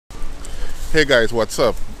Hey guys, what's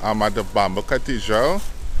up? I'm at the Bamboo Cathedral.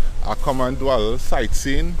 I come and do a little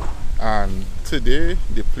sightseeing, and today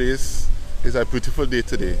the place is a beautiful day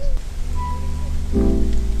today.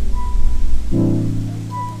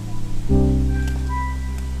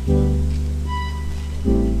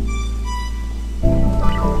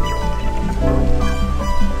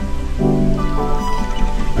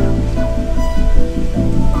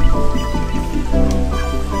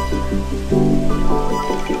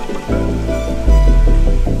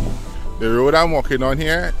 The road I'm walking on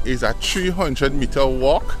here is a 300-meter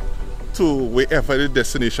walk to wherever the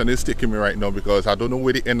destination is taking me right now, because I don't know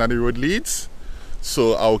where the end of the road leads.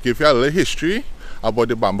 So I'll give you a little history about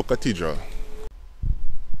the Bamboo Cathedral.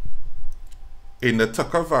 In the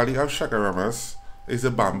Tucker Valley of Chaguaramas is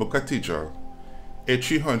the Bamboo Cathedral, a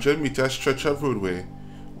 300-meter stretch of roadway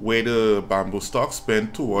where the bamboo stalks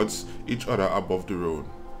bend towards each other above the road.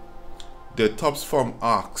 The tops form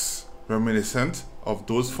arcs reminiscent of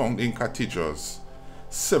those found in cathedrals.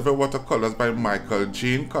 Several watercolors by Michael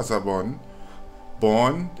Jane Casabon,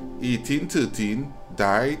 born 1813,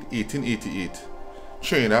 died 1888.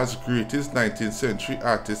 Trinidad's greatest 19th century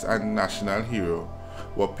artist and national hero,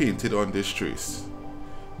 were painted on this trace,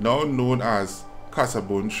 now known as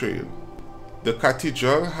Casabon Trail. The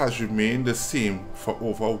cathedral has remained the same for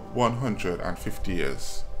over 150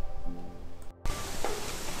 years.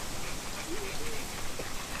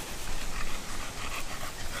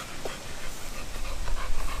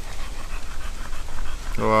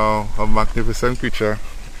 Wow, a magnificent creature.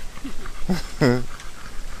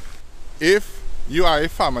 If you are a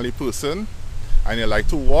family person and you like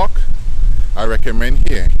to walk, I recommend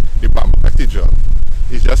here the Bamboo Cathedral.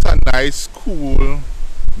 It's just a nice, cool,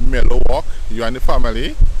 mellow walk. You and the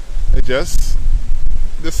family,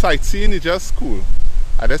 the sightseeing is just cool.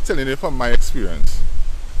 I'm just telling you from my experience.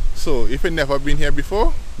 So if you've never been here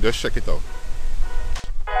before, just check it out.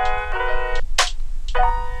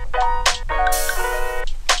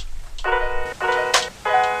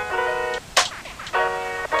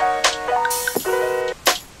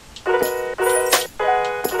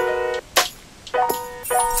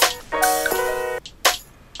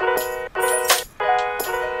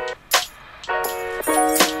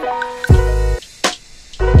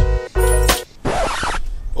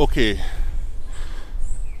 Okay,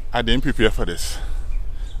 I didn't prepare for this.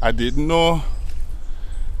 I didn't know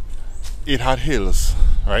it had hills.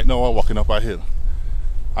 Right now we're walking up a hill.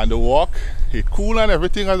 And the walk, it's cool and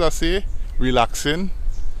everything, as I say, relaxing.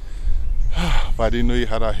 But I didn't know it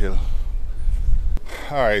had a hill.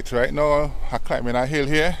 Alright, right now I'm climbing a hill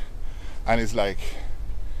here, and it's like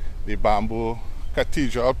the Bamboo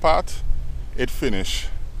Cathedral part, it finished.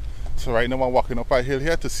 So right now I'm walking up a hill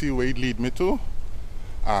here to see where it lead me to.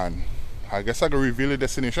 And I guess I can reveal the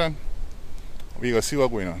destination. We're gonna see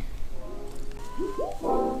what's going on.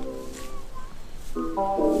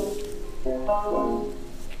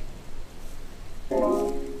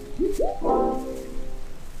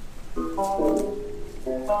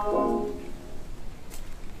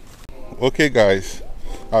 Okay guys,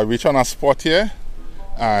 I reach on a spot here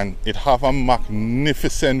and it have a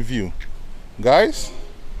magnificent view. Guys,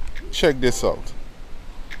 check this out.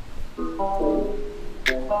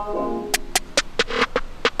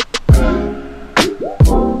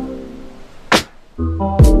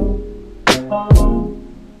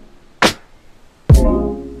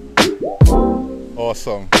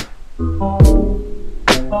 Awesome.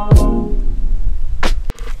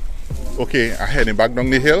 Okay, I'm heading back down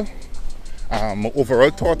the hill. My overall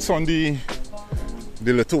thoughts on the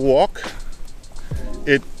little walk.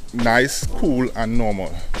 It's nice, cool and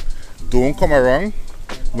normal. Don't come around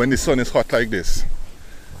when the sun is hot like this.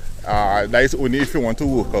 That is only if you want to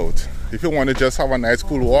work out. If you want to just have a nice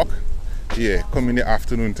cool walk, yeah, come in the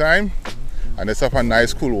afternoon time and let's have a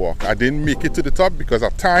nice cool walk. I didn't make it to the top because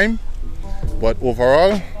of time, but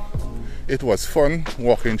overall it was fun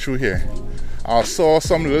walking through here. I saw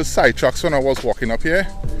some little side tracks when I was walking up here,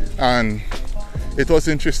 and it was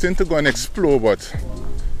interesting to go and explore, but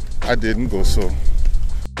I didn't go so.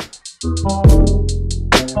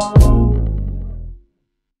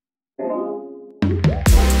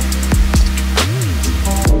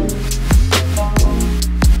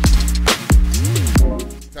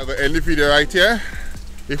 I'm going to end the video right here.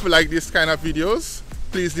 If you like this kind of videos,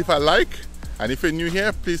 please leave a like, and if you're new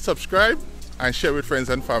here, please subscribe and share with friends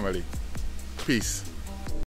and family. Peace.